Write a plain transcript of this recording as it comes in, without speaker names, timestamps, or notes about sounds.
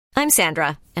I'm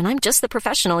Sandra, and I'm just the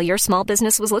professional your small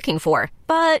business was looking for.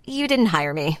 But you didn't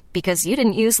hire me because you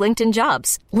didn't use LinkedIn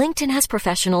Jobs. LinkedIn has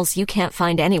professionals you can't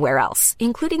find anywhere else,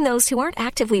 including those who aren't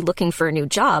actively looking for a new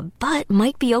job, but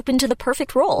might be open to the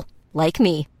perfect role, like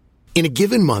me. In a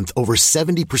given month, over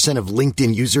 70% of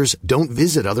LinkedIn users don't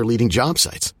visit other leading job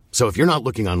sites. So if you're not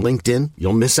looking on LinkedIn,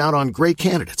 you'll miss out on great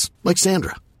candidates like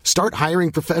Sandra. Start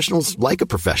hiring professionals like a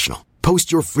professional.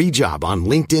 Post your free job on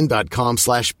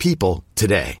linkedin.com/people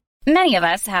today. Many of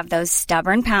us have those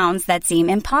stubborn pounds that seem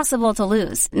impossible to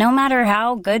lose, no matter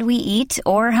how good we eat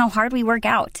or how hard we work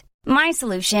out. My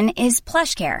solution is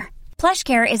PlushCare.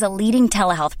 PlushCare is a leading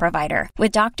telehealth provider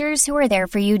with doctors who are there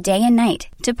for you day and night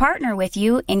to partner with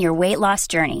you in your weight loss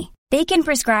journey. They can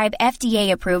prescribe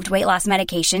FDA-approved weight loss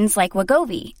medications like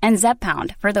Wegovy and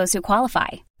Zepbound for those who qualify.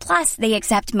 Plus, they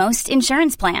accept most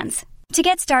insurance plans. To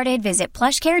get started, visit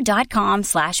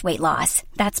plushcare.com/weightloss.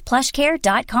 That's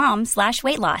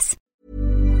plushcare.com/weightloss.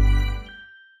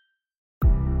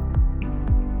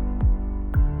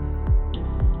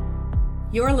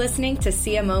 You're listening to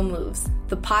CMO Moves,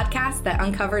 the podcast that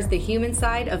uncovers the human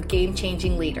side of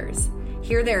game-changing leaders.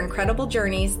 Hear their incredible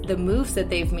journeys, the moves that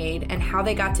they've made, and how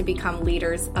they got to become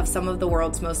leaders of some of the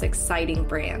world's most exciting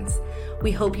brands.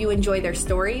 We hope you enjoy their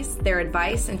stories, their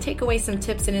advice, and take away some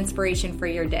tips and inspiration for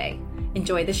your day.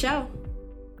 Enjoy the show.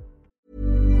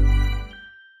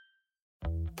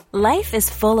 Life is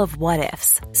full of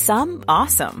what-ifs. Some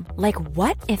awesome, like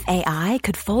what if AI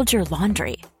could fold your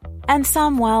laundry? And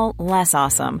some, well, less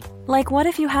awesome, like what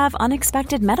if you have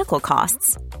unexpected medical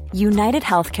costs? United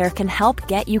Healthcare can help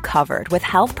get you covered with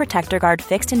Health Protector Guard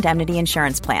fixed indemnity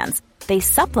insurance plans. They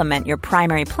supplement your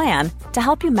primary plan to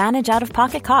help you manage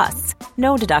out-of-pocket costs.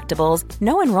 No deductibles,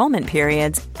 no enrollment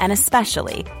periods, and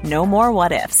especially no more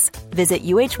what-ifs. Visit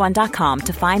uh1.com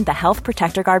to find the Health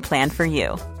Protector Guard plan for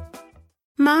you.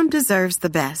 Mom deserves the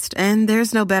best, and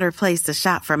there's no better place to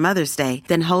shop for Mother's Day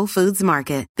than Whole Foods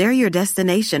Market. They're your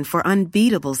destination for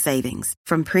unbeatable savings,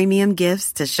 from premium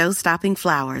gifts to show-stopping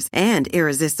flowers and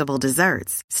irresistible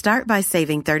desserts. Start by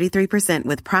saving 33%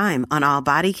 with Prime on all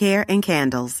body care and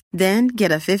candles. Then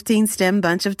get a 15-stem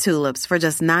bunch of tulips for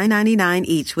just $9.99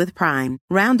 each with Prime.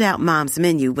 Round out Mom's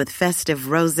menu with festive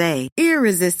rosé,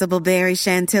 irresistible berry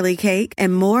chantilly cake,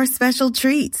 and more special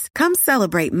treats. Come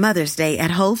celebrate Mother's Day at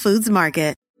Whole Foods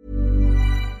Market.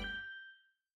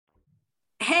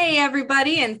 Hey,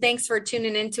 everybody, and thanks for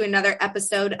tuning in to another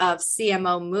episode of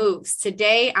CMO Moves.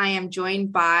 Today, I am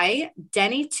joined by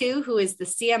Denny Tu, who is the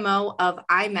CMO of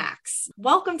IMAX.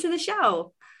 Welcome to the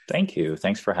show. Thank you.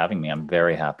 Thanks for having me. I'm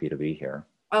very happy to be here.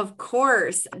 Of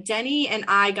course. Denny and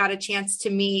I got a chance to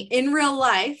meet in real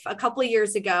life a couple of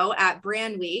years ago at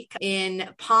Brand Week in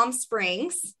Palm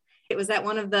Springs. It was at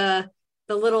one of the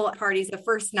little parties the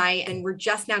first night, and we're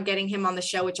just now getting him on the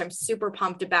show, which I'm super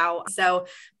pumped about. So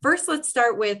first, let's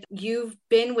start with, you've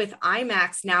been with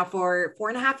IMAX now for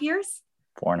 4.5 years?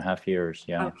 4.5 years,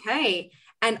 yeah. Okay.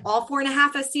 And all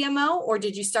 4.5 as CMO, or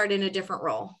did you start in a different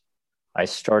role? I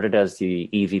started as the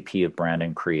EVP of Brand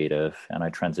and Creative, and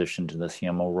I transitioned to the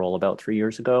CMO role about 3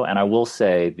 years ago. And I will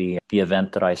say the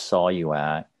event that I saw you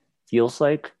at feels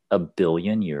like 1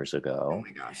 billion years ago. Oh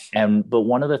my gosh. But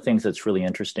one of the things that's really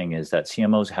interesting is that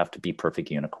CMOs have to be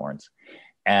perfect unicorns.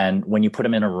 And when you put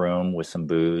them in a room with some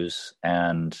booze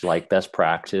and like best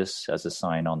practice as a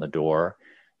sign on the door,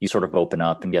 you sort of open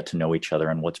up and get to know each other.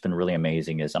 And what's been really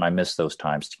amazing is, and I miss those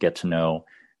times, to get to know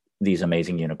these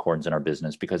amazing unicorns in our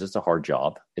business, because it's a hard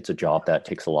job. It's a job that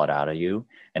takes a lot out of you.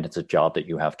 And it's a job that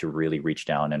you have to really reach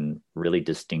down and really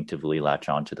distinctively latch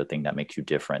on to the thing that makes you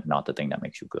different, not the thing that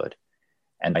makes you good.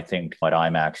 And I think at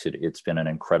IMAX, it's been an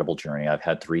incredible journey. I've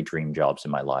had 3 dream jobs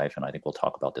in my life, and I think we'll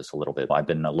talk about this a little bit. I've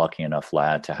been a lucky enough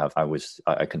lad to have, I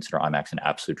consider IMAX an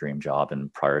absolute dream job.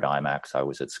 And prior to IMAX, I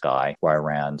was at Sky, where I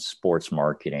ran sports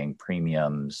marketing,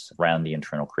 premiums, ran the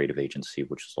internal creative agency,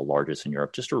 which is the largest in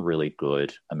Europe. Just a really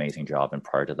good, amazing job. And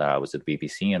prior to that, I was at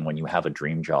BBC. And when you have a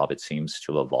dream job, it seems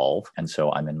to evolve. And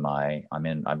so I'm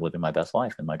living my best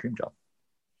life in my dream job.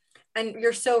 And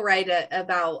you're so right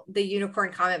about the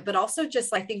unicorn comment, but also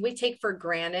just, I think we take for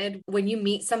granted when you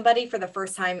meet somebody for the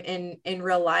first time in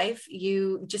real life,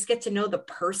 you just get to know the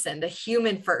person, the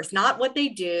human first, not what they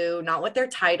do, not what their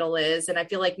title is. And I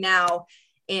feel like now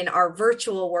in our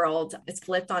virtual world, it's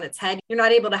flipped on its head. You're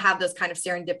not able to have those kind of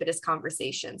serendipitous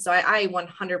conversations. So I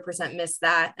 100% miss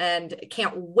that and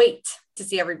can't wait to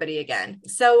see everybody again.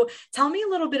 So tell me a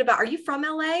little bit about, are you from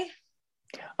LA?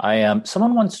 I am.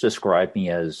 Someone once described me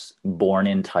as born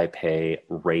in Taipei,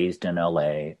 raised in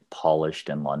LA, polished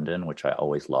in London, which I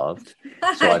always loved.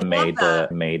 So I've made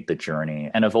the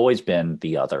journey, and I've always been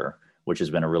the other. which has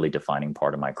been a really defining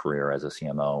part of my career as a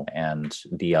CMO. And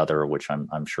the other, which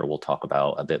I'm sure we'll talk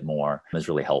about a bit more, has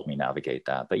really helped me navigate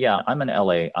that. But yeah, I'm an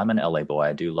LA boy.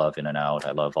 I do love In-N-Out.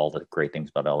 I love all the great things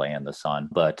about LA and the sun.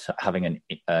 But having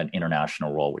an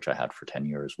international role, which I had for 10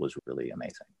 years, was really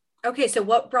amazing. Okay, so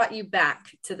what brought you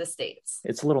back to the States?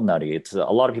 It's a little nutty. It's a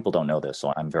lot of people don't know this,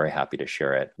 so I'm very happy to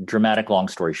share it. Dramatic, long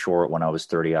story short, when I was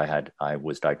 30, I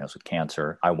was diagnosed with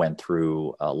cancer. I went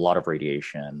through a lot of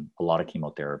radiation, a lot of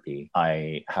chemotherapy.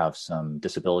 I have some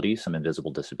disabilities, some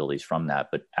invisible disabilities from that.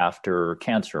 But after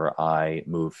cancer, I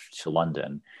moved to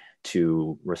London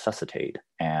to resuscitate,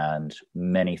 and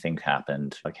many things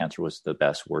happened. Cancer was the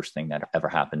worst thing that ever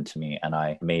happened to me. And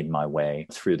I made my way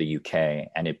through the UK,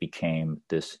 and it became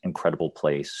this incredible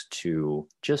place to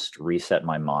just reset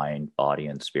my mind, body,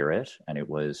 and spirit. And it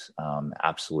was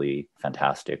absolutely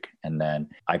fantastic. And then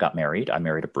I got married. I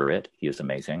married a Brit. He is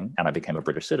amazing. And I became a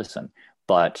British citizen.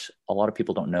 But a lot of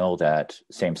people don't know that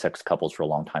same-sex couples for a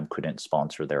long time couldn't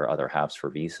sponsor their other halves for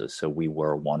visas. So we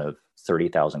were one of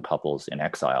 30,000 couples in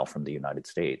exile from the United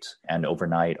States. And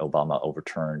overnight, Obama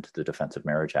overturned the Defense of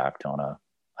Marriage Act on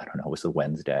it was a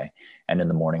Wednesday. And in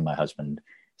the morning, my husband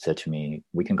said to me,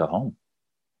 "We can go home."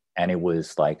 And it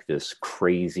was like this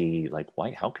crazy, like,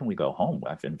 why, how can we go home?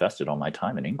 I've invested all my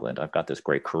time in England. I've got this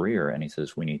great career. And he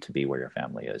says, "We need to be where your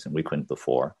family is." And we couldn't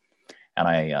before. And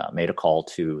I made a call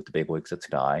to the bigwigs at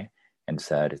Sky and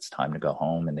said, "It's time to go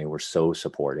home." And they were so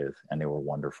supportive and they were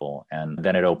wonderful. And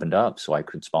then it opened up so I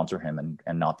could sponsor him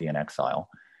and not be in exile.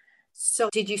 So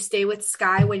did you stay with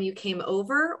Sky when you came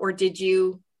over, or did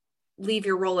you leave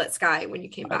your role at Sky when you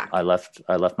came back? I left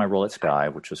my role at Sky,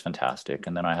 which was fantastic.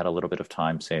 And then I had a little bit of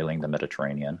time sailing the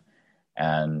Mediterranean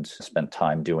and spent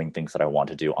time doing things that I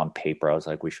wanted to do. On paper, I was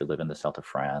like, we should live in the south of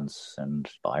France and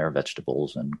buy our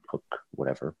vegetables and cook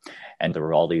whatever. And there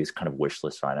were all these kind of wish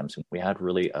list items. And we had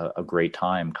really a great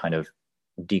time kind of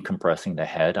decompressing the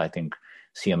head. I think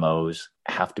CMOs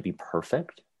have to be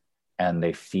perfect, and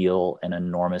they feel an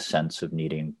enormous sense of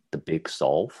needing the big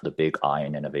solve, the big I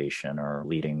in innovation or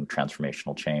leading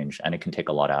transformational change. And it can take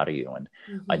a lot out of you. And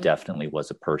I definitely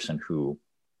was a person who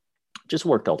just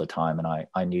worked all the time, and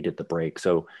I needed the break.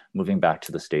 So moving back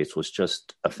to the States was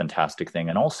just a fantastic thing.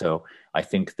 And also, I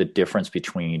think the difference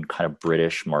between kind of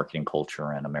British marketing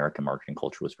culture and American marketing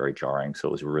culture was very jarring. So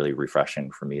it was really refreshing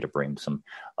for me to bring some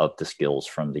of the skills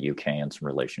from the UK and some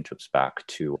relationships back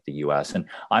to the US. And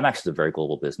IMAX is a very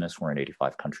global business. We're in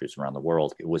 85 countries around the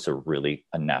world. It was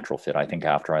a natural fit. I think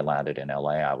after I landed in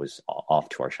LA, I was off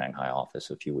to our Shanghai office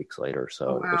a few weeks later.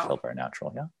 So It felt very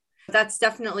natural. Yeah. That's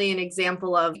definitely an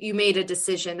example of you made a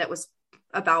decision that was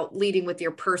about leading with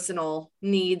your personal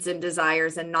needs and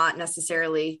desires and not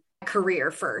necessarily career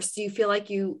first. Do you feel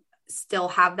like you still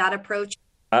have that approach?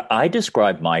 I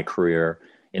describe my career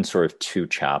in sort of two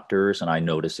chapters, and I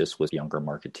notice this with younger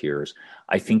marketeers.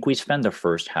 I think we spend the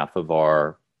first half of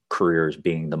our careers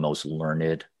being the most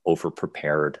learned,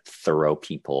 overprepared, thorough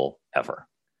people ever.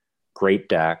 Great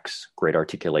decks, great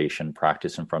articulation,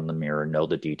 practice in front of the mirror, know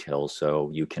the details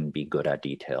so you can be good at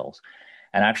details.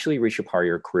 And actually reach a part of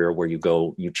your career where you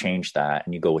change that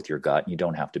and you go with your gut. You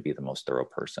don't have to be the most thorough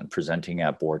person. Presenting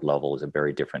at board level is a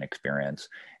very different experience,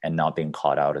 and not being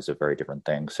caught out is a very different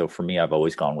thing. So for me, I've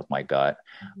always gone with my gut.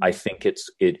 I think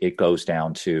it goes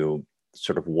down to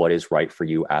sort of what is right for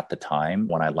you at the time.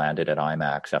 When I landed at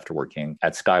IMAX after working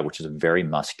at Sky, which is a very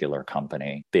muscular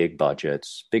company, big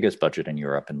budgets, biggest budget in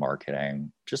Europe in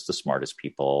marketing, just the smartest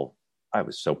people. I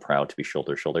was so proud to be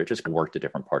shoulder to shoulder. It just worked a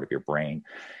different part of your brain.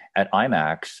 At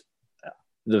IMAX,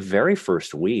 the very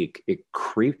first week, it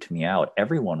creeped me out.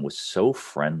 Everyone was so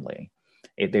friendly.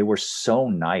 They were so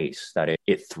nice that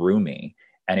it threw me.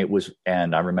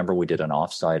 And I remember we did an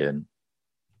offsite, and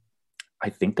I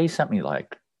think they sent me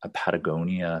like a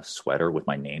Patagonia sweater with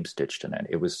my name stitched in it.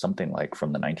 It was something like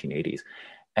from the 1980s.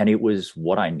 And it was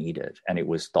what I needed. And it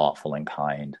was thoughtful and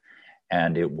kind.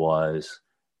 And it was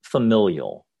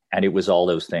familial. And it was all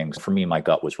those things. For me, my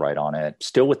gut was right on it.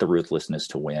 Still with the ruthlessness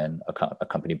to win. A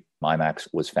company, IMAX,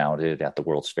 was founded at the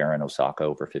World's Fair in Osaka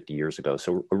over 50 years ago.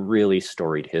 So a really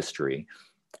storied history.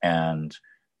 And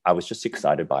I was just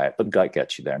excited by it. But gut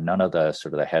gets you there. None of the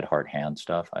sort of the head, heart, hand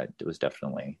stuff. It was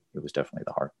definitely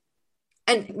the heart.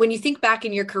 And when you think back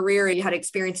in your career, you had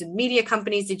experience in media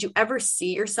companies. Did you ever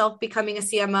see yourself becoming a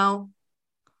CMO?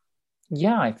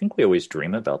 Yeah, I think we always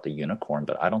dream about the unicorn,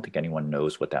 but I don't think anyone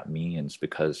knows what that means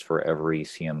because for every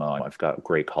CMO, I've got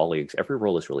great colleagues, every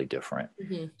role is really different.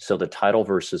 Mm-hmm. So the title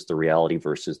versus the reality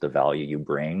versus the value you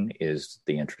bring is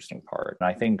the interesting part. And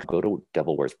I think go to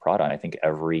Devil Wears Prada, and I think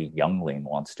every youngling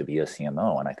wants to be a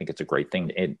CMO. And I think it's a great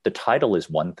thing. The title is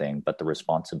one thing, but the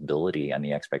responsibility and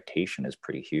the expectation is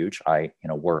pretty huge. I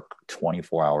work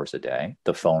 24 hours a day.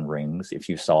 The phone rings. If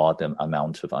you saw the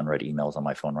amount of unread emails on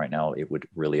my phone right now, it would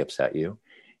really upset you.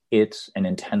 It's an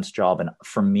intense job. And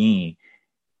for me,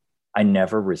 I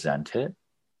never resent it.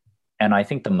 And I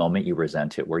think the moment you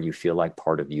resent it, where you feel like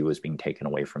part of you is being taken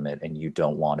away from it and you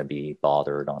don't want to be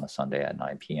bothered on a Sunday at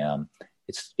 9 p.m.,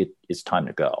 it's time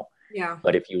to go. Yeah.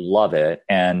 But if you love it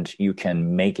and you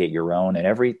can make it your own, and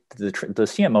the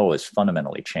CMO has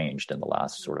fundamentally changed in the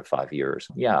last sort of 5 years.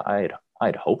 Yeah,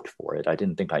 I'd hoped for it. I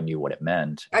didn't think I knew what it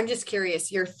meant. I'm just curious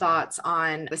your thoughts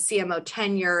on the CMO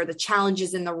tenure, the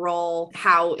challenges in the role,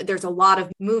 how there's a lot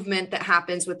of movement that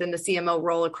happens within the CMO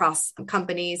role across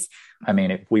companies. I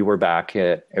mean, if we were back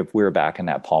in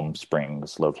that Palm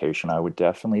Springs location, I would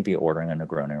definitely be ordering a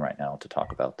Negroni right now to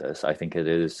talk about this. I think it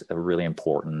is a really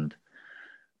important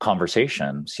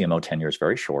conversation. CMO tenure is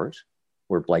very short.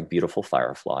 We're like beautiful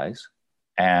fireflies.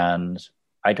 And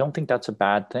I don't think that's a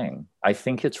bad thing. I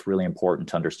think it's really important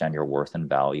to understand your worth and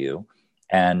value.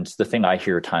 And the thing I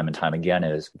hear time and time again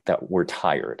is that we're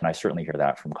tired. And I certainly hear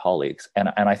that from colleagues. And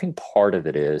I think part of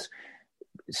it is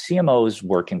CMOs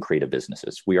work in creative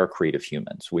businesses. We are creative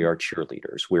humans. We are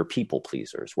cheerleaders. We're people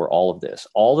pleasers. We're all of this.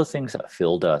 All the things that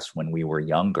filled us when we were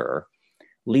younger,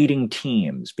 leading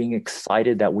teams, being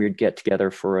excited that we'd get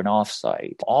together for an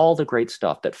offsite, all the great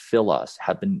stuff that fill us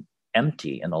have been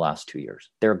empty in the last 2 years.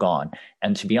 They're gone.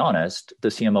 And to be honest, the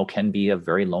CMO can be a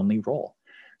very lonely role.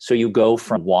 So you go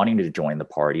from wanting to join the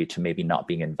party to maybe not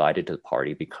being invited to the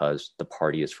party because the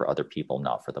party is for other people,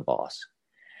 not for the boss.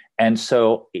 And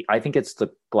so I think it's the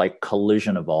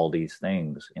collision of all these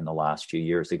things in the last few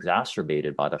years,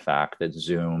 exacerbated by the fact that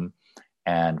Zoom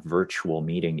and virtual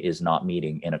meeting is not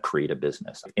meeting in a creative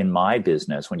business. In my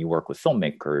business, when you work with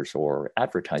filmmakers or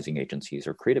advertising agencies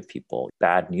or creative people,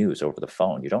 bad news over the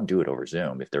phone, you don't do it over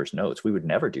Zoom. If there's notes, we would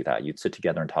never do that. You'd sit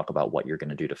together and talk about what you're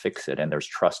going to do to fix it. And there's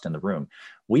trust in the room.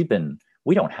 We don't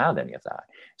have any of that.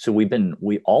 So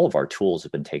all of our tools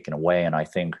have been taken away. And I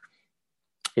think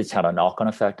it's had a knock-on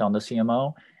effect on the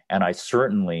CMO. And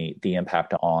the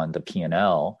impact on the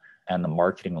P&L and the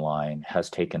marketing line has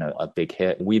taken a big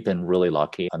hit. We've been really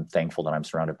lucky. I'm thankful that I'm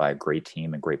surrounded by a great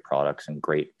team and great products and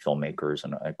great filmmakers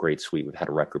and a great suite. We've had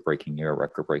a record-breaking year,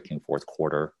 record-breaking fourth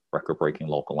quarter, record-breaking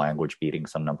local language, beating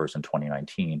some numbers in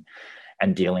 2019,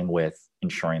 and dealing with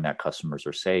ensuring that customers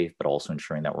are safe, but also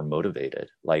ensuring that we're motivated.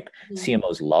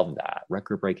 CMOs love that.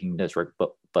 Record-breaking this,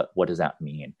 but what does that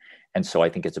mean? And so I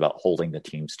think it's about holding the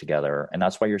teams together. And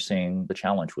that's why you're seeing the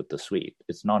challenge with the suite.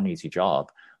 It's not an easy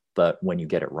job, but when you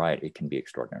get it right, it can be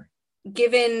extraordinary.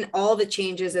 Given all the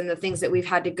changes and the things that we've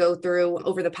had to go through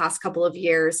over the past couple of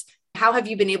years, how have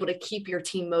you been able to keep your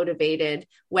team motivated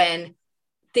when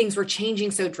things were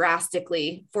changing so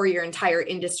drastically for your entire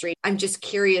industry? I'm just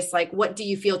curious, what do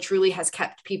you feel truly has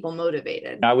kept people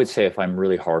motivated? I would say if I'm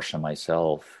really harsh on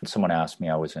myself, someone asked me,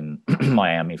 I was in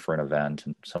Miami for an event,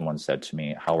 and someone said to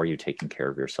me, how are you taking care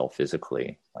of yourself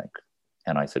physically?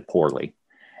 And I said, poorly.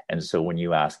 And so when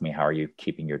you ask me, how are you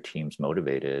keeping your teams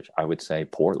motivated? I would say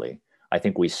poorly. I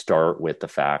think we start with the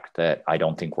fact that I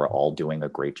don't think we're all doing a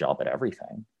great job at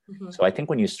everything. Mm-hmm. So I think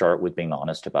when you start with being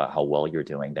honest about how well you're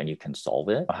doing, then you can solve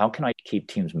it. How can I keep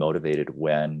teams motivated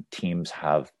when teams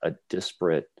have a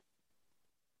disparate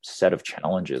set of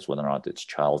challenges, whether or not it's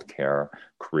childcare,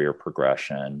 career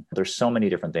progression? There's so many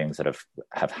different things that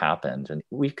have happened. And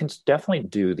we can definitely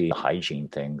do the hygiene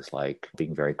things like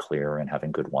being very clear and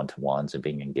having good one-to-ones and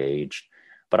being engaged.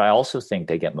 But I also think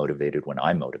they get motivated when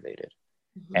I'm motivated.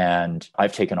 Mm-hmm. And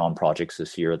I've taken on projects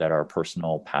this year that are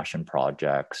personal passion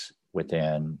projects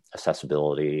within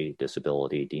accessibility,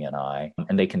 disability, D&I,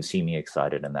 and they can see me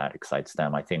excited and that excites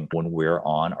them. I think when we're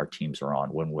on, our teams are on.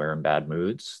 When we're in bad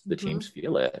moods, the teams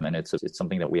feel it. And it's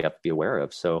something that we have to be aware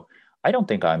of. So I don't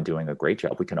think I'm doing a great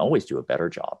job. We can always do a better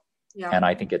job. Yeah. And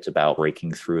I think it's about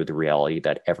breaking through the reality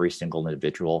that every single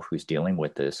individual who's dealing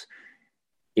with this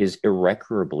is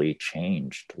irreparably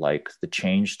changed. The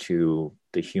change to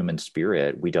the human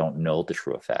spirit, we don't know the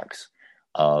true effects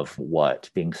of what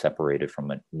being separated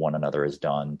from one another has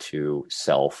done to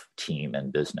self, team,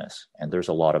 and business. And there's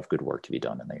a lot of good work to be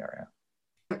done in the area.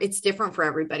 it's different for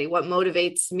everybody. What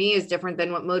motivates me is different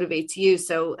than what motivates you.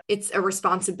 So it's a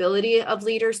responsibility of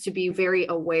leaders to be very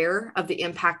aware of the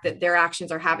impact that their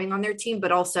actions are having on their team,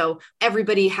 but also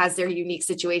everybody has their unique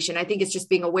situation. I think it's just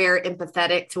being aware,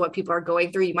 empathetic to what people are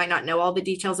going through. You might not know all the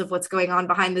details of what's going on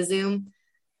behind the Zoom.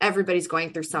 Everybody's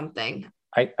going through something.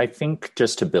 I think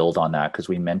just to build on that, because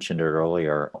we mentioned it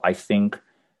earlier, I think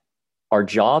our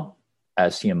job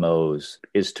as CMOs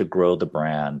is to grow the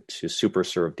brand, to super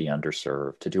serve the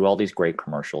underserved, to do all these great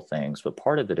commercial things. But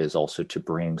part of it is also to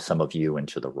bring some of you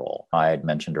into the role. I had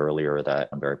mentioned earlier that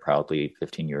I'm very proudly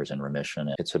 15 years in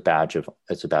remission. It's a badge of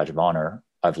honor.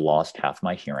 I've lost half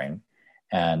my hearing.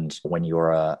 And when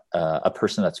you're a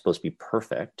person that's supposed to be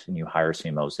perfect and you hire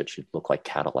CMOs that should look like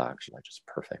Cadillacs, you're just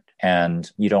perfect. And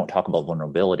you don't talk about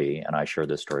vulnerability. And I share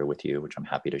this story with you, which I'm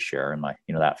happy to share. In my,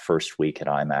 that first week at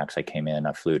IMAX, I came in,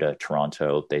 I flew to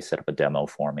Toronto. They set up a demo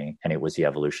for me, and it was the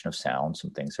evolution of sound,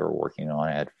 some things they were working on.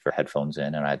 I had headphones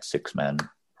in, and I had 6 men,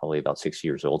 probably about 60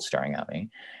 years old, staring at me.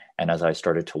 And as I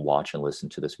started to watch and listen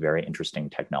to this very interesting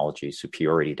technology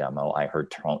superiority demo, I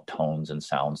heard tones and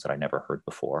sounds that I never heard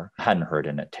before. I hadn't heard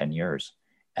in 10 years.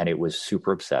 And it was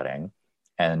super upsetting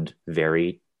and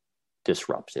very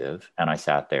disruptive. And I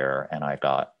sat there and I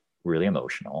got really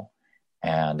emotional.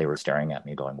 And they were staring at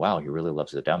me going, wow, he really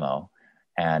loves the demo.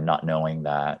 And not knowing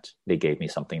that they gave me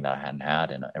something that I hadn't had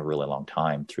in a really long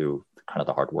time through kind of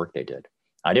the hard work they did.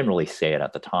 I didn't really say it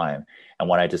at the time. And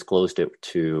when I disclosed it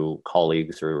to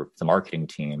colleagues or the marketing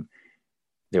team,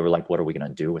 they were like, what are we going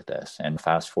to do with this? And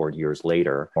fast forward years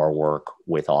later, our work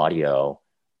with audio,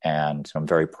 and I'm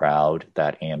very proud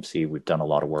that AMC, we've done a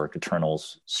lot of work.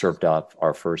 Eternals served up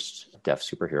our first deaf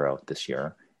superhero this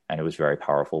year. And it was very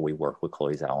powerful. We worked with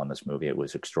Chloe Zhao on this movie. It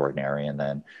was extraordinary. And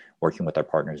then working with our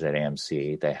partners at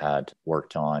AMC, they had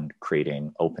worked on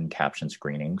creating open caption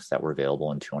screenings that were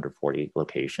available in 240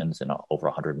 locations in over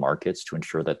 100 markets to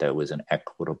ensure that there was an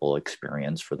equitable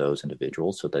experience for those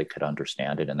individuals so they could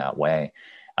understand it in that way.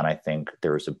 And I think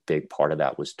there was a big part of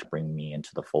that was to bring me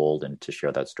into the fold and to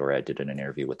share that story. I did an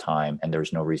interview with Time, and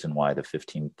there's no reason why the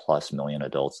 15 plus million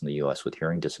adults in the US with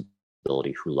hearing disabilities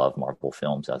who love Marvel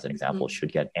films, as an example,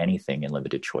 should get anything in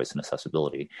limited choice and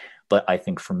accessibility. But I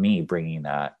think for me, bringing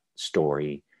that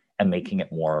story and making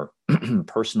it more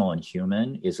personal and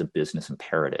human is a business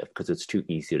imperative, because it's too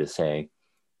easy to say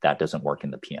that doesn't work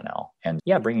in the P&L. And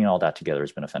yeah, bringing all that together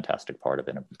has been a fantastic part of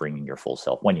it, and bringing your full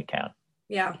self when you can.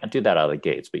 Yeah. You can't do that out of the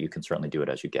gates, but you can certainly do it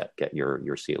as you get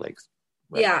your sea legs.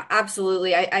 Right. Yeah,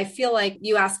 absolutely. I feel like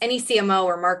you ask any CMO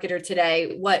or marketer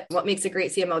today, what makes a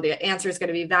great CMO? The answer is going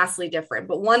to be vastly different.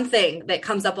 But one thing that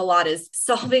comes up a lot is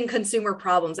solving consumer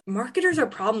problems. Marketers are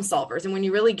problem solvers. And when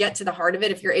you really get to the heart of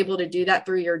it, if you're able to do that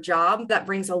through your job, that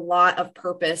brings a lot of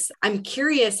purpose. I'm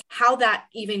curious how that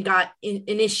even got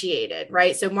initiated,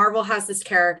 right? So Marvel has this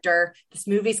character, this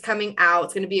movie's coming out,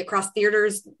 it's going to be across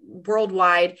theaters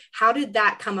worldwide. How did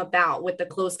that come about with the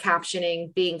closed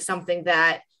captioning being something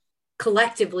that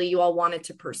collectively you all wanted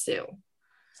to pursue?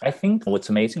 I think what's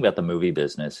amazing about the movie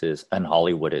business is, and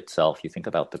Hollywood itself, you think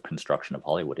about the construction of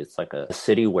Hollywood, it's like a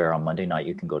city where on Monday night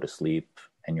you can go to sleep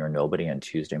and you're nobody, and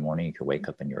Tuesday morning you can wake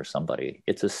up and you're somebody.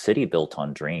 It's a city built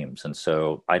on dreams. And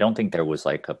so I don't think there was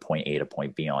like a point A to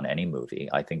point B on any movie.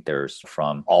 I think there's,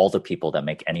 from all the people that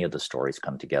make any of the stories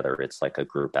come together, it's like a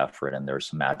group effort, and there's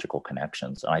some magical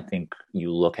connections. And I think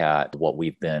you look at what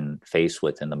we've been faced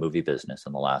with in the movie business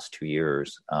in the last 2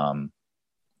 years,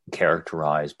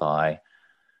 characterized by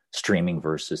streaming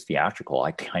versus theatrical.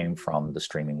 I came from the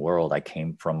streaming world. I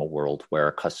came from a world where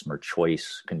customer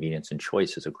choice, convenience, and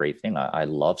choice is a great thing. I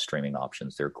love streaming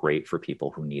options. They're great for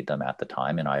people who need them at the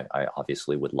time. And I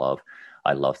obviously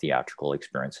I love theatrical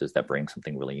experiences that bring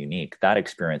something really unique. That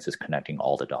experience is connecting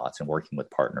all the dots and working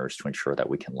with partners to ensure that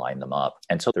we can line them up.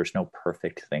 And so there's no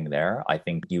perfect thing there. I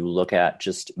think you look at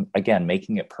just, again,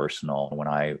 making it personal. When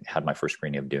I had my first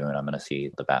screening of Dune, I'm going to see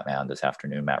The Batman this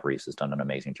afternoon. Matt Reeves has done an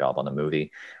amazing job on the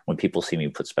movie. When people see me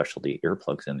put specialty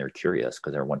earplugs in, they're curious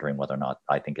because they're wondering whether or not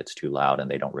I think it's too loud, and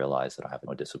they don't realize that I have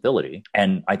no disability.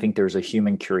 And I think there's a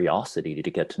human curiosity to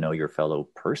get to know your fellow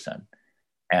person.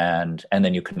 And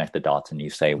then you connect the dots and you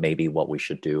say, maybe what we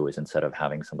should do is, instead of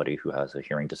having somebody who has a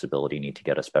hearing disability need to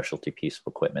get a specialty piece of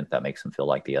equipment that makes them feel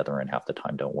like the other and half the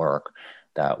time don't work,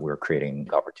 that we're creating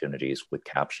opportunities with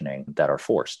captioning that are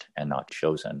forced and not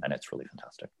chosen. And it's really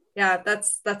fantastic. Yeah,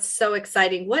 that's so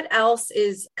exciting. What else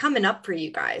is coming up for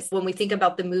you guys when we think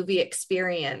about the movie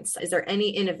experience? Is there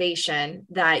any innovation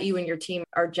that you and your team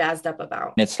are jazzed up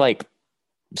about? It's like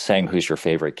saying, who's your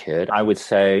favorite kid? I would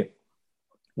say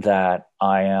that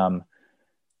I am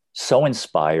So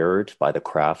inspired by the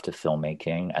craft of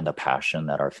filmmaking and the passion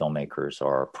that our filmmakers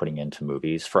are putting into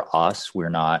movies. For us, we're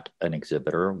not an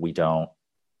exhibitor. We don't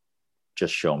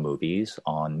just show movies.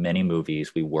 On many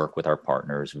movies, we work with our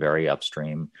partners very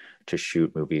upstream to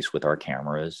shoot movies with our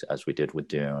cameras, as we did with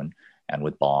Dune and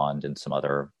with Bond and some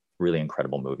other really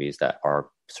incredible movies that are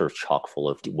sort of chock full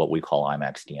of what we call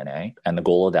IMAX DNA. And the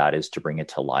goal of that is to bring it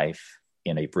to life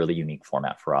in a really unique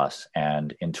format for us.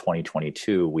 And in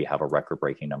 2022, we have a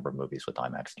record-breaking number of movies with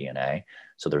IMAX DNA.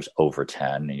 So there's over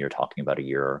 10, and you're talking about a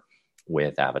year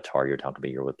with Avatar, you're talking about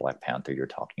a year with Black Panther, you're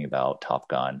talking about Top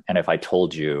Gun. And if I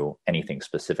told you anything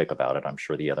specific about it, I'm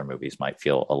sure the other movies might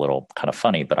feel a little kind of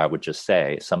funny, but I would just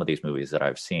say some of these movies that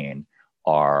I've seen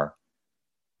are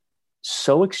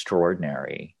so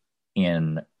extraordinary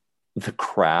in the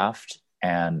craft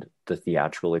and the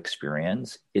theatrical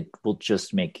experience. It will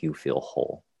just make you feel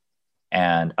whole.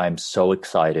 And I'm so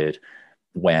excited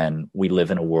when we live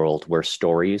in a world where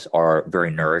stories are very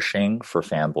nourishing for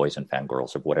fanboys and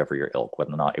fangirls of whatever your ilk,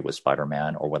 whether or not it was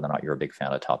Spider-Man or whether or not you're a big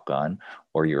fan of Top Gun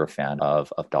or you're a fan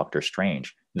of Doctor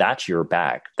Strange. That's your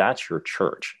bag. That's your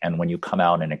church. And when you come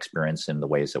out and experience in the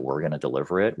ways that we're going to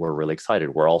deliver it, we're really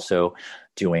excited. We're also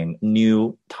doing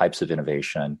new types of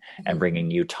innovation and bringing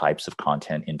new types of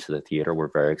content into the theater. We're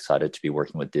very excited to be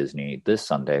working with Disney. This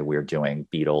Sunday, we're doing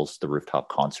Beatles, the Rooftop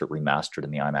Concert remastered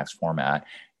in the IMAX format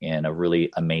in a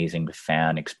really amazing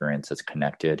fan experience that's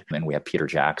connected. And we have Peter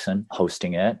Jackson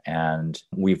hosting it. And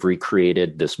we've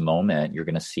recreated this moment. You're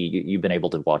going to see, you've been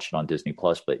able to watch it on Disney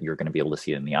Plus, but you're going to be able to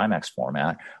see it in the IMAX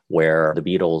format, where the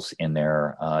Beatles in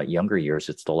their younger years,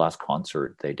 it's the last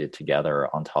concert they did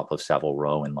together on top of Savile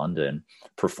Row in London,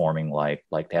 performing like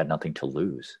they had nothing to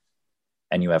lose.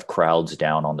 And you have crowds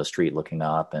down on the street looking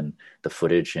up, and the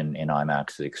footage in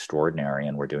IMAX is extraordinary.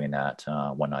 And we're doing that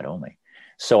one night only.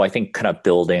 So I think kind of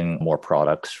building more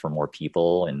products for more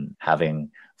people and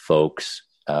having folks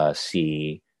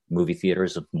see movie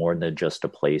theaters as more than just a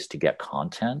place to get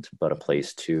content, but a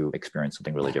place to experience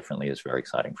something really differently is very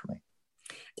exciting for me.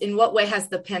 In what way has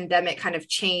the pandemic kind of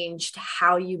changed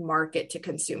how you market to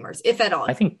consumers, if at all?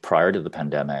 I think prior to the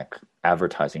pandemic,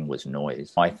 advertising was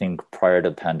noise. I think prior to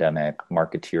the pandemic,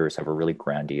 marketeers have a really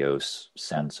grandiose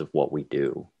sense of what we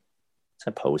do. It's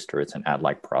a poster, it's an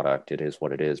ad-like product, it is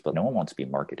what it is, but no one wants to be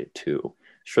marketed to.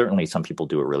 Certainly some people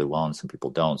do it really well and some people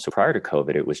don't. So prior to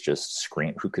COVID, it was just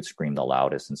who could scream the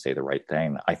loudest and say the right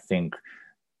thing. I think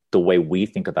the way we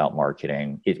think about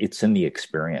marketing, it's in the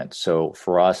experience. So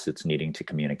for us, it's needing to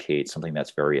communicate something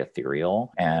that's very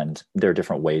ethereal. And there are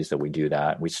different ways that we do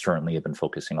that. We certainly have been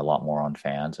focusing a lot more on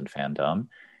fans and fandom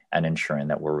and ensuring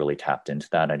that we're really tapped into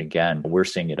that. And again, we're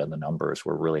seeing it in the numbers.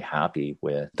 We're really happy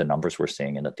with the numbers we're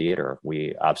seeing in the theater.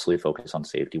 We absolutely focus on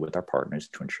safety with our partners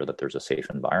to ensure that there's a safe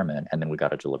environment. And then we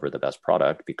got to deliver the best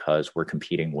product because we're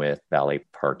competing with valet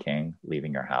parking,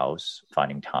 leaving your house,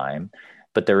 finding time.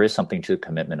 But there is something to the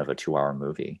commitment of a 2-hour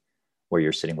movie where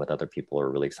you're sitting with other people who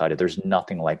are really excited. There's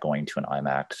nothing like going to an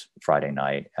IMAX Friday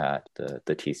night at the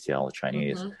TCL, the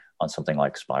Chinese, on something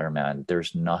like Spider-Man.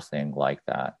 There's nothing like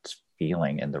that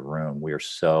feeling in the room. We are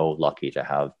so lucky to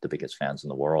have the biggest fans in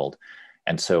the world.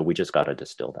 And so we just got to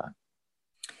distill that.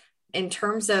 In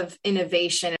terms of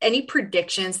innovation, any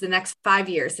predictions the next 5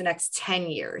 years, the next 10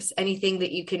 years, anything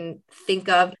that you can think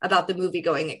of about the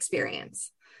movie-going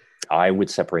experience? I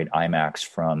would separate IMAX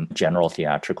from general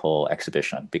theatrical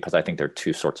exhibition because I think there are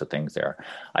two sorts of things there.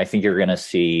 I think you're going to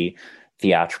see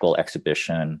theatrical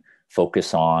exhibition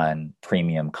focus on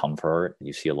premium comfort.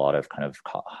 You see a lot of kind of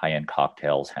high-end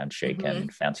cocktails,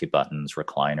 handshaken, fancy buttons,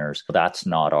 recliners. That's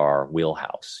not our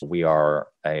wheelhouse. We are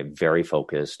very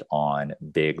focused on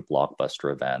big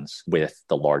blockbuster events with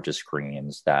the largest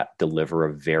screens that deliver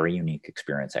a very unique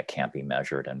experience that can't be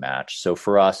measured and matched. So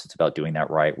for us, it's about doing that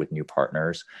right with new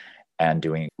partners. And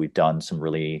we've done some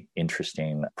really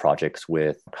interesting projects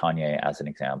with Kanye as an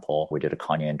example. We did a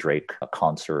Kanye and Drake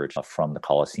concert from the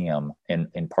Coliseum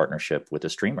in partnership with a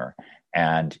streamer.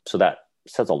 And so that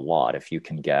says a lot if you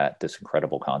can get this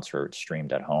incredible concert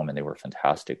streamed at home, and they were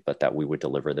fantastic, but that we would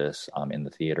deliver this in the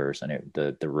theaters. And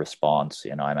the response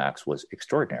in IMAX was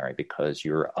extraordinary because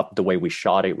the way we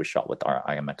shot it was shot with our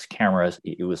IMAX cameras.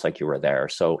 It was like you were there.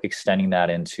 So extending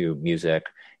that into music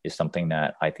is something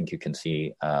that I think you can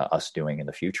see us doing in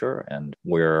the future. And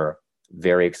we're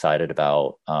very excited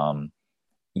about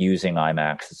using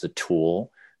IMAX as a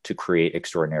tool to create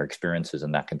extraordinary experiences,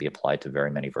 and that can be applied to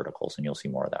very many verticals, and you'll see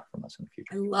more of that from us in the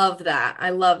future. I love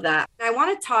that. I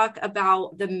want to talk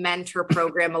about the mentor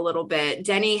program a little bit.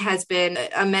 Denny has been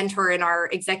a mentor in our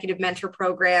executive mentor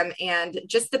program, and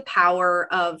just the power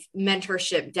of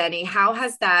mentorship. Denny, how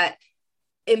has that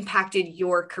impacted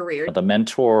your career? The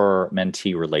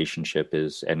mentor-mentee relationship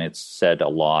is, and it's said a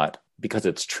lot because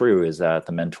it's true, is that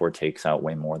the mentor takes out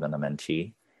way more than the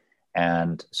mentee.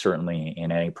 And certainly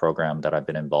in any program that I've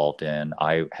been involved in,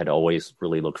 I had always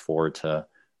really looked forward to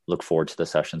the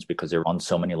sessions because they're on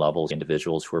so many levels,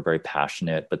 individuals who are very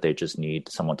passionate, but they just need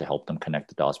someone to help them connect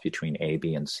the dots between A,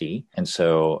 B, and C. And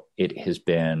so it has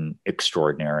been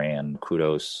extraordinary, and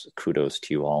kudos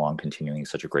to you all on continuing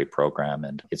such a great program.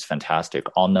 And it's fantastic.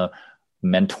 On the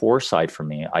mentor side for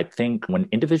me, I think when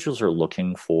individuals are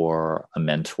looking for a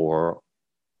mentor,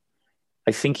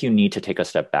 I think you need to take a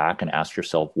step back and ask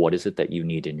yourself, what is it that you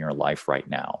need in your life right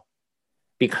now?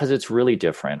 Because it's really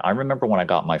different. I remember when I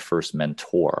got my first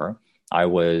mentor, I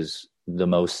was the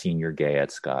most senior gay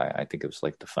at Sky. I think it was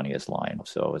like the funniest line.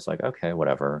 So it was like, okay,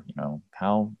 whatever,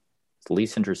 how it's the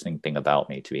least interesting thing about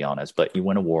me, to be honest, but you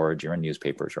win awards, you're in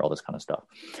newspapers, you're all this kind of stuff.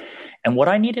 And what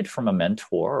I needed from a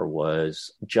mentor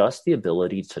was just the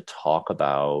ability to talk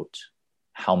about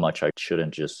how much I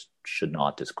should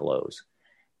not disclose.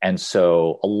 And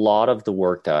so a lot of the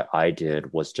work that I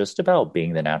did was just about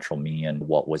being the natural me and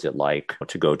what was it like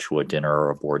to go to a dinner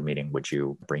or a board meeting? Would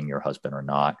you bring your husband or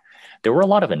not? There were a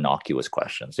lot of innocuous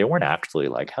questions. They weren't actually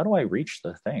like, how do I reach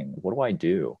the thing? What do I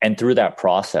do? And through that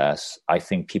process, I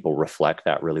think people reflect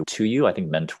that really to you. I think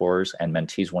mentors and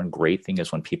mentees, one great thing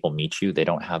is when people meet you, they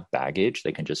don't have baggage.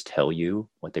 They can just tell you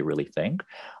what they really think.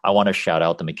 I want to shout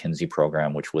out the McKinsey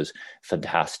program, which was a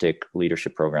fantastic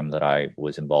leadership program that I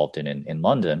was involved in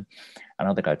London. I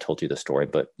don't think I told you the story,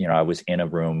 but I was in a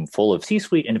room full of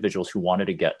C-suite individuals who wanted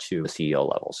to get to the CEO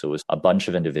level. So it was a bunch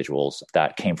of individuals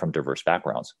that came from diverse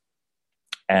backgrounds.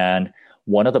 And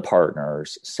one of the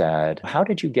partners said, how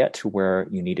did you get to where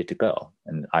you needed to go?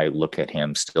 And I look at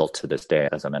him still to this day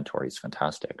as a mentor. He's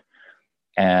fantastic.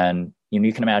 And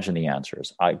you can imagine the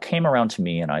answers. I came around to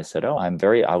me and I said,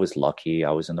 I was lucky.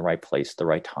 I was in the right place at the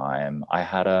right time. I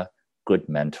had a good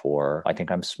mentor. I think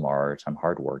I'm smart. I'm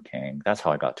hardworking. That's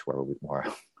how I got to where we were.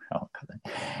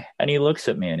 And he looks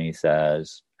at me and he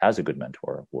says, as a good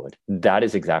mentor would, that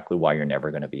is exactly why you're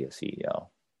never going to be a CEO,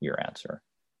 your answer.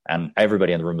 And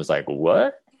everybody in the room was like,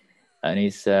 what? And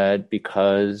he said,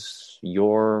 because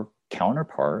your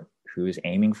counterpart who's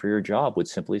aiming for your job would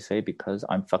simply say, because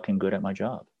I'm fucking good at my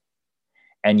job.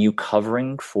 And you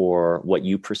covering for what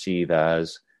you perceive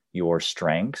as your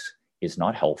strengths is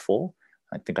not helpful.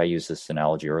 I think I used this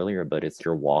analogy earlier, but it's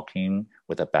you're walking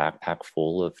with a backpack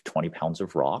full of 20 pounds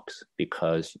of rocks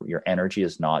because your energy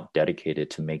is not dedicated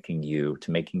to making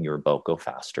your boat go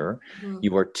faster. Mm-hmm.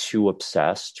 You are too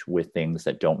obsessed with things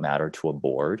that don't matter to a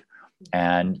board.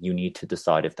 And you need to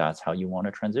decide if that's how you want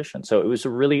to transition. So it was a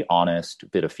really honest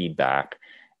bit of feedback.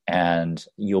 And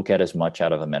you'll get as much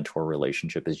out of a mentor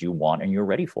relationship as you want and you're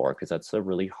ready for, because that's a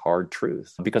really hard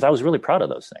truth. Because I was really proud of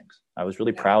those things. I was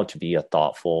really proud to be a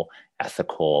thoughtful,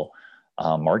 ethical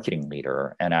marketing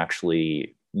leader. And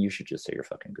actually, you should just say you're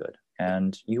fucking good.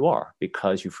 And you are,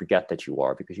 because you forget that you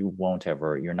are, because you're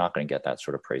not going to get that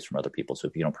sort of praise from other people. So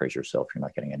if you don't praise yourself, you're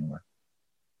not getting anywhere.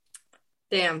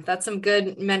 Damn, that's some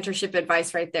good mentorship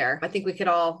advice right there. I think we could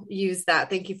all use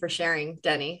that. Thank you for sharing,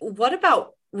 Denny. What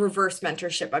about reverse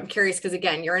mentorship? I'm curious because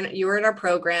again, you were in our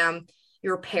program,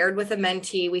 you're paired with a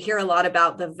mentee. We hear a lot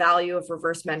about the value of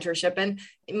reverse mentorship, and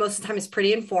most of the time it's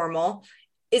pretty informal.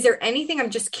 Is there anything, I'm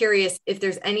just curious if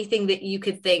there's anything that you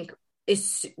could think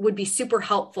would be super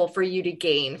helpful for you to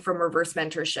gain from reverse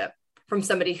mentorship from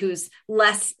somebody who's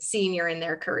less senior in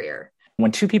their career?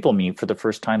 When two people meet for the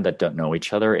first time that don't know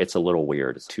each other, it's a little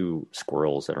weird. It's two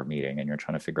squirrels that are meeting and you're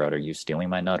trying to figure out, are you stealing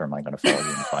my nut or am I going to follow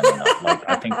you and find the nut? Like,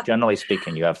 I think generally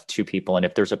speaking, you have two people. And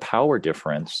if there's a power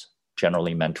difference,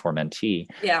 generally mentor-mentee,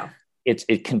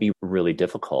 it can be really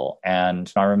difficult.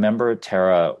 And I remember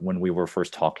Tara, when we were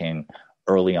first talking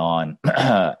early on,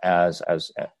 as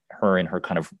her and her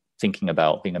kind of thinking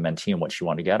about being a mentee and what she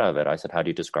wanted to get out of it, I said, how do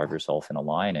you describe yourself in a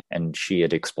line? And she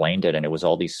had explained it. And it was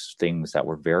all these things that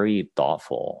were very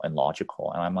thoughtful and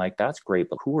logical. And I'm like, that's great,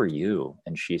 but who are you?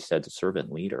 And she said,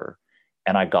 servant leader.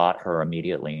 And I got her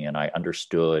immediately. And I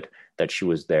understood that she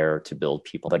was there to build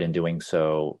people. But in doing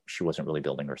so, she wasn't really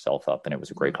building herself up. And it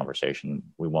was a great conversation.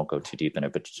 We won't go too deep in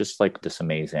it, but just like this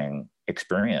amazing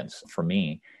experience for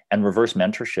me. And reverse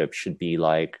mentorship should be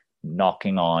like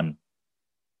knocking on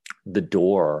the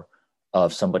door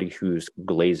of somebody who's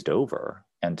glazed over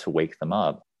and to wake them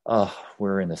up. Oh,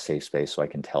 we're in the safe space, so I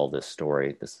can tell this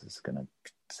story. This is going to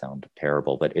sound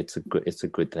terrible, but it's a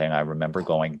good thing. I remember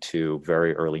going to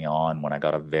very early on when I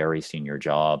got a very senior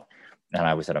job and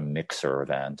I was at a mixer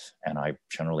event, and I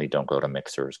generally don't go to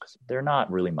mixers because they're not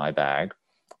really my bag,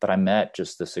 but I met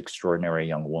just this extraordinary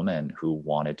young woman who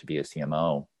wanted to be a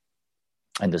CMO.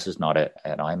 And this is not at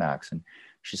IMAX. And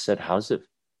she said,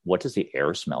 what does the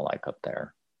air smell like up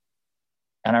there?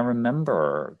 And I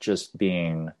remember just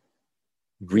being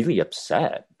really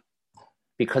upset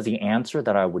because the answer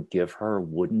that I would give her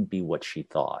wouldn't be what she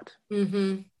thought.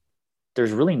 Mm-hmm.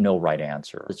 There's really no right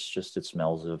answer. It's just, it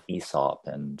smells of Aesop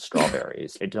and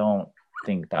strawberries. I don't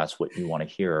think that's what you want to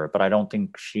hear, but I don't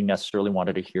think she necessarily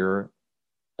wanted to hear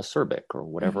acerbic or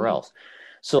whatever else.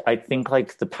 So I think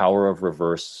like the power of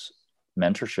reverse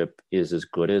mentorship is as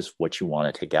good as what you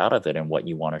want to take out of it and what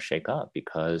you want to shake up,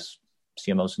 because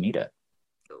CMOs need it.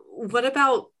 What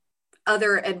about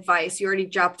other advice? You already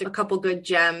dropped a couple good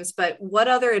gems, but what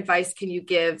other advice can you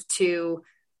give to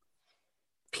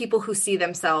people who see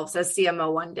themselves as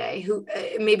CMO one day, who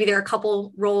maybe they're a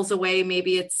couple roles away,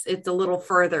 maybe it's a little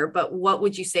further, but what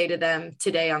would you say to them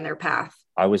today on their path?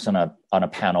 I was on a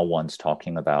panel once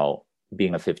talking about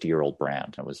being a 50-year-old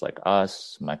brand. It was like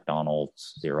us,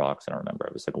 McDonald's, Xerox. I don't remember.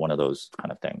 It was like one of those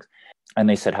kind of things. And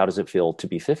they said, how does it feel to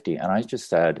be 50? And I just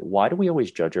said, why do we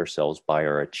always judge ourselves by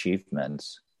our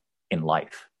achievements in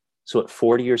life? So at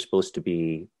 40, you're supposed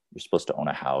to own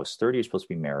a house. 30, you're supposed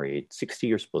to be married. 60,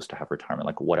 you're supposed to have retirement,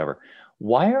 like whatever.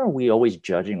 Why are we always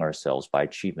judging ourselves by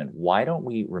achievement? Why don't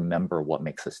we remember what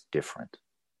makes us different?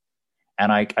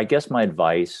 And I guess my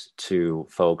advice to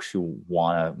folks who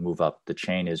want to move up the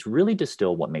chain is really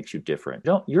distill what makes you different.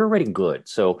 You're already good.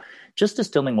 So just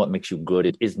distilling what makes you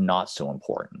good is not so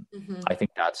important. Mm-hmm. I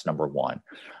think that's number one.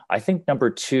 I think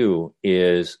number two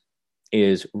is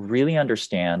really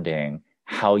understanding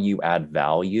how you add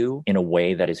value in a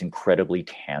way that is incredibly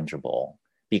tangible,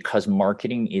 because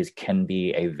marketing can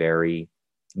be a very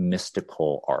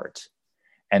mystical art.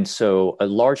 And so a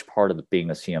large part of being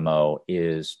a CMO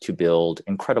is to build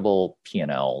incredible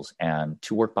P&Ls and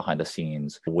to work behind the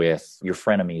scenes with your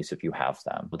frenemies if you have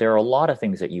them. There are a lot of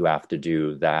things that you have to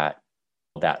do that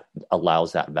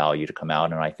allows that value to come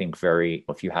out. And I think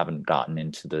if you haven't gotten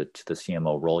into the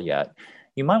CMO role yet,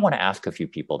 you might want to ask a few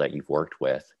people that you've worked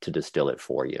with to distill it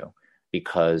for you,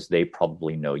 because they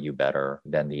probably know you better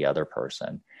than the other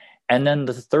person. And then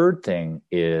the third thing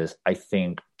is, I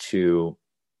think, to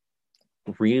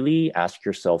really ask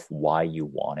yourself why you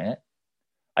want it.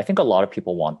 I think a lot of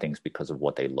people want things because of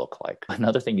what they look like.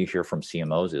 Another thing you hear from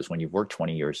CMOs is when you've worked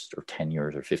 20 years or 10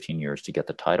 years or 15 years to get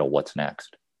the title, what's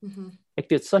next? Mm-hmm.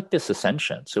 It's like this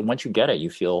ascension. So once you get it, you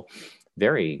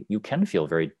can feel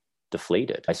very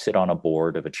deflated. I sit on a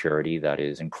board of a charity that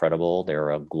is incredible.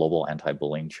 They're a global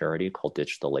anti-bullying charity called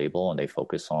Ditch the Label, and they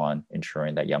focus on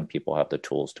ensuring that young people have the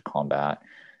tools to combat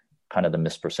kind of the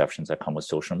misperceptions that come with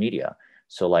social media.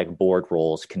 So like board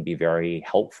roles can be very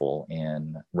helpful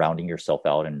in rounding yourself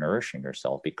out and nourishing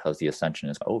yourself, because the ascension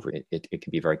is over. It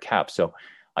can be very capped. So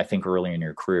I think early in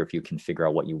your career, if you can figure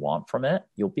out what you want from it,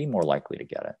 you'll be more likely to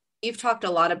get it. You've talked a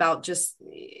lot about just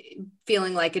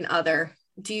feeling like an other.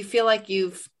 Do you feel like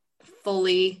you've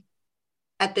fully,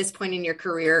 at this point in your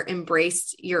career,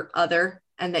 embraced your other,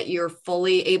 and that you're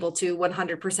fully able to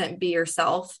 100% be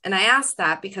yourself? And I ask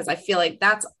that because I feel like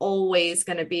that's always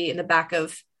going to be in the back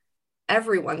of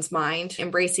everyone's mind,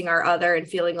 embracing our other and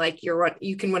feeling like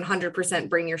you can 100%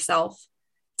 bring yourself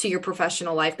to your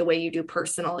professional life the way you do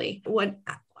personally.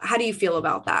 How do you feel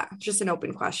about that? Just an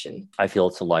open question. I feel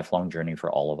it's a lifelong journey for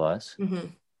all of us. Mm-hmm.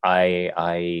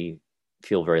 I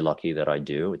feel very lucky that I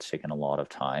do. It's taken a lot of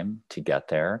time to get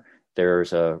there.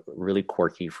 There's a really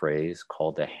quirky phrase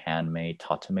called the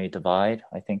Hanmei-Tatame divide,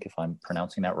 I think, if I'm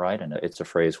pronouncing that right. And it's a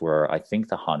phrase where I think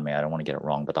the Hanmei, I don't want to get it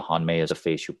wrong, but the Hanmei is a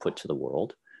face you put to the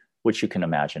world, which you can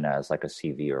imagine as like a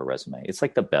CV or a resume. It's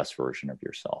like the best version of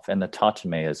yourself. And the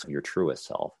Tatame is your truest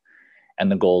self.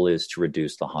 And the goal is to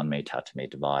reduce the Hanmei-Tatame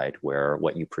divide, where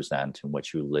what you present and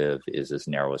what you live is as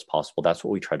narrow as possible. That's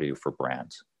what we try to do for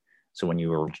brands. So when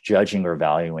you are judging or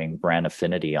valuing brand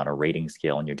affinity on a rating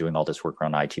scale, and you're doing all this work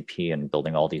around ITP and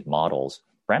building all these models,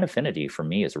 brand affinity for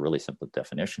me is a really simple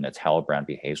definition. It's how a brand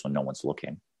behaves when no one's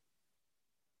looking.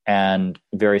 And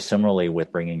very similarly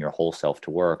with bringing your whole self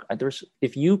to work,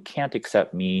 if you can't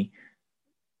accept me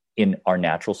in our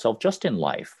natural self, just in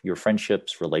life, your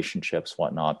friendships, relationships,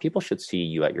 whatnot, people should see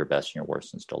you at your best and your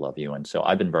worst and still love you. And so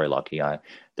I've been very lucky.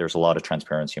 There's a lot of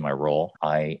transparency in my role.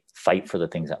 I fight for the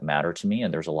things that matter to me,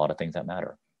 and there's a lot of things that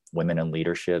matter. Women in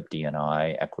leadership,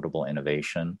 D&I, equitable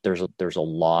innovation. There's a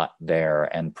lot there,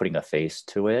 and putting a face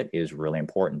to it is really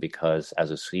important, because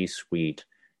as a C-suite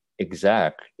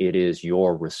exec, it is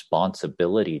your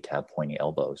responsibility to have pointy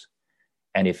elbows.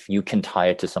 And if you can tie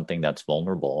it to something that's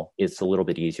vulnerable, it's a little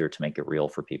bit easier to make it real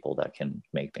for people that can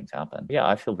make things happen. Yeah,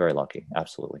 I feel very lucky.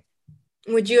 Absolutely.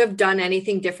 Would you have done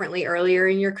anything differently earlier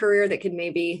in your career that could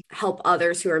maybe help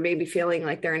others who are maybe feeling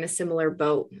like they're in a similar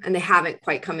boat and they haven't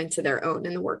quite come into their own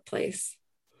in the workplace?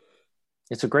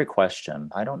 It's a great question.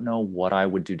 I don't know what I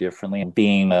would do differently.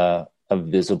 Being a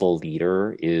visible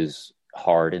leader is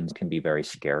hard and can be very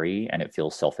scary, and it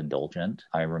feels self-indulgent.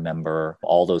 I remember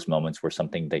all those moments where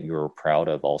something that you were proud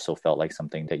of also felt like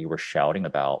something that you were shouting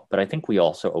about. But I think we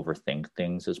also overthink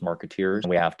things as marketeers.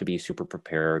 We have to be super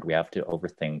prepared. We have to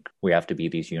overthink. We have to be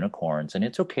these unicorns. And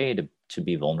it's okay to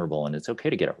be vulnerable, and it's okay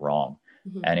to get it wrong.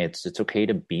 Mm-hmm. And it's okay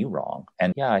to be wrong.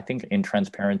 And yeah, I think in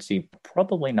transparency,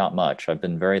 probably not much. I've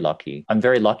been very lucky. I'm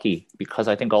very lucky because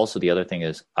I think also the other thing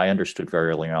is I understood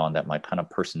very early on that my kind of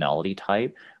personality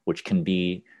type, which can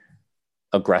be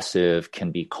aggressive, can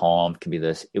be calm, can be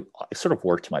this, it sort of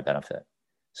worked to my benefit.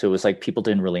 So it was like people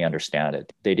didn't really understand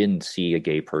it. They didn't see a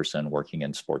gay person working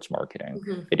in sports marketing.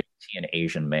 Mm-hmm. They didn't see an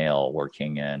Asian male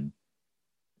working in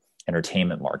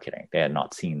entertainment marketing. They had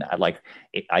not seen that.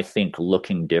 I think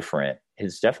looking different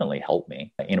has definitely helped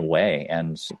me in a way,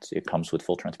 and it comes with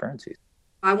full transparency.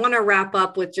 I want to wrap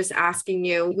up with just asking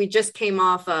you, we just came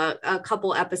off a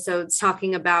couple episodes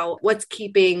talking about what's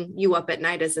keeping you up at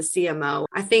night as a CMO.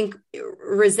 I think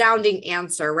resounding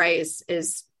answer, right,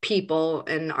 is people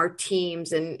and our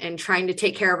teams and trying to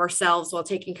take care of ourselves while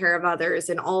taking care of others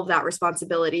and all of that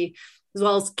responsibility, as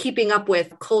well as keeping up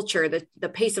with culture, the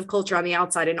pace of culture on the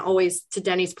outside, and always, to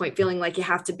Denny's point, feeling like you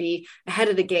have to be ahead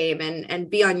of the game and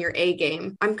be on your A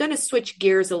game. I'm going to switch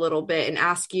gears a little bit and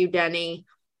ask you, Denny,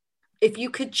 if you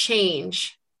could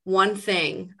change one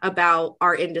thing about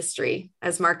our industry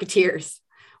as marketeers,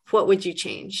 what would you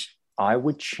change? I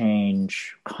would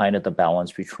change kind of the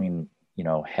balance between,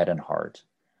 head and heart.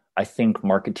 I think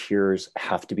marketeers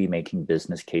have to be making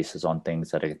business cases on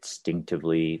things that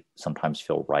instinctively sometimes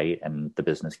feel right, and the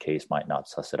business case might not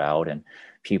suss it out. And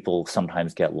people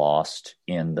sometimes get lost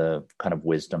in the kind of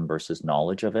wisdom versus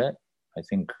knowledge of it. I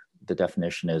think the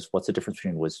definition is, what's the difference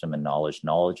between wisdom and knowledge?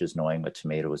 Knowledge is knowing a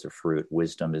tomato is a fruit.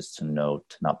 Wisdom is to know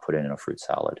to not put it in a fruit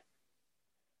salad.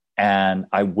 And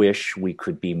I wish we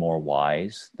could be more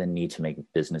wise than need to make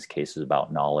business cases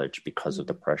about knowledge because of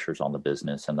the pressures on the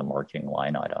business and the marketing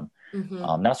line item.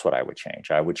 Mm-hmm. That's what I would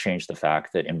change. I would change the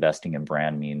fact that investing in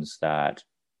brand means that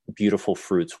beautiful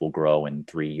fruits will grow in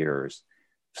 3 years.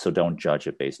 So don't judge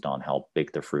it based on how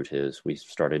big the fruit is. We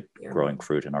started growing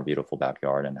fruit in our beautiful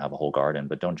backyard and have a whole garden,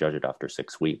 but don't judge it after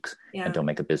 6 weeks and don't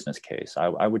make a business case.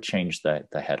 I would change the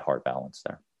head-heart balance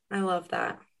there. I love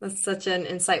that. That's such an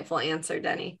insightful answer,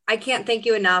 Denny. I can't thank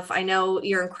you enough. I know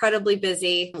you're incredibly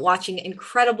busy watching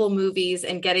incredible movies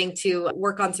and getting to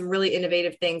work on some really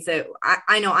innovative things that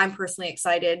I know I'm personally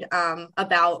excited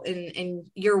about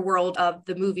in your world of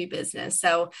the movie business.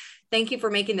 So thank you for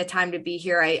making the time to be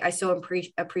here. I so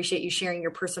appreciate you sharing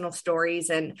your personal stories,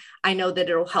 and I know that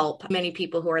it'll help many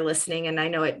people who are listening, and I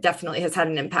know it definitely has had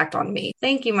an impact on me.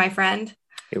 Thank you, my friend.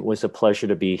 It was a pleasure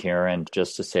to be here, and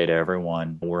just to say to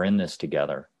everyone, we're in this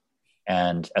together.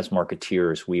 And as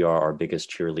marketeers, we are our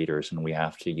biggest cheerleaders, and we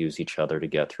have to use each other to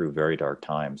get through very dark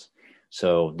times.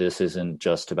 So this isn't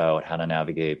just about how to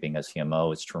navigate being a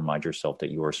CMO. It's to remind yourself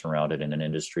that you are surrounded in an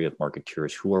industry of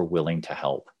marketeers who are willing to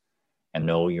help, and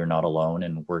know you're not alone,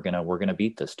 and we're gonna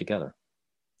beat this together.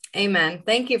 Amen.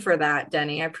 Thank you for that,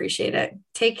 Denny. I appreciate it.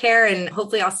 Take care, and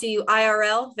hopefully I'll see you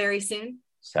IRL very soon.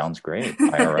 Sounds great.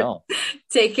 IRL.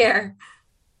 Take care.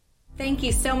 Thank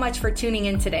you so much for tuning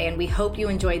in today, and we hope you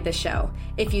enjoyed the show.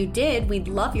 If you did, we'd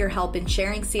love your help in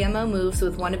sharing CMO Moves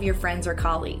with one of your friends or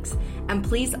colleagues. And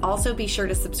please also be sure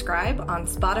to subscribe on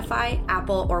Spotify,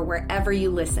 Apple, or wherever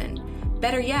you listen.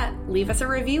 Better yet, leave us a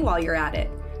review while you're at it.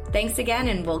 Thanks again,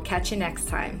 and we'll catch you next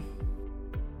time.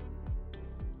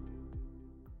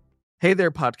 Hey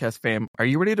there, podcast fam. Are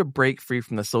you ready to break free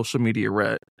from the social media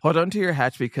rut? Hold on to your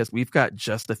hatch, because we've got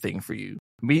just the thing for you.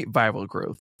 Meet Viral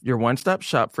Growth, your one-stop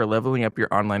shop for leveling up your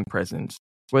online presence.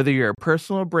 Whether you're a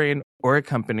personal brand or a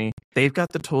company, they've got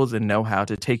the tools and know-how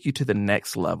to take you to the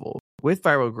next level. With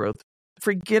Viral Growth,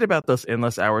 forget about those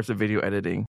endless hours of video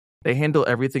editing. They handle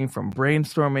everything from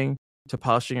brainstorming to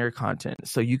polishing your content,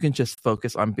 so you can just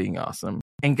focus on being awesome.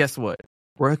 And guess what?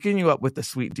 We're hooking you up with a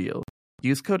sweet deal.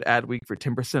 Use code ADWEEK for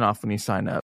 10% off when you sign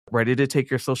up. Ready to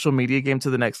take your social media game to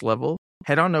the next level?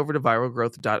 Head on over to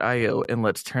viralgrowth.io and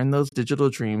let's turn those digital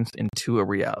dreams into a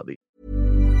reality.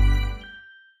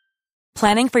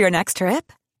 Planning for your next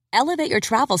trip? Elevate your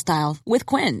travel style with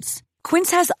Quince. Quince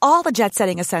has all the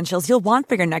jet-setting essentials you'll want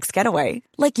for your next getaway,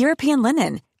 like European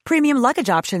linen, premium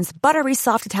luggage options, buttery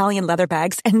soft Italian leather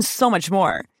bags, and so much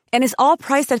more. And is all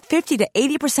priced at 50 to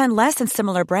 80% less than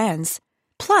similar brands.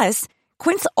 Plus,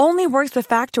 Quince only works with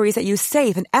factories that use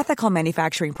safe and ethical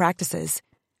manufacturing practices.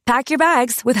 Pack your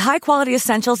bags with high-quality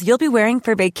essentials you'll be wearing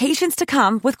for vacations to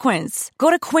come with Quince. Go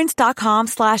to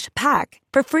quince.com/pack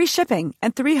for free shipping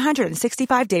and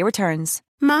 365-day returns.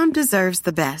 Mom deserves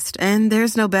the best, and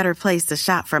there's no better place to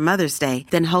shop for Mother's Day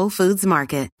than Whole Foods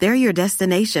Market. They're your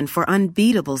destination for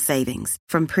unbeatable savings,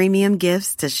 from premium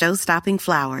gifts to show-stopping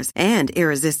flowers and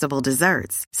irresistible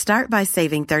desserts. Start by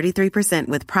saving 33%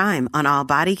 with Prime on all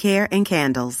body care and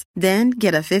candles. Then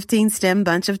get a 15-stem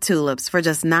bunch of tulips for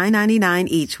just $9.99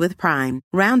 each with Prime.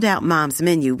 Round out Mom's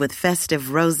menu with festive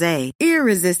rosé,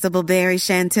 irresistible berry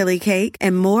chantilly cake,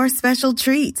 and more special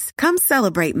treats. Come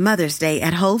celebrate Mother's Day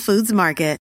at Whole Foods Market.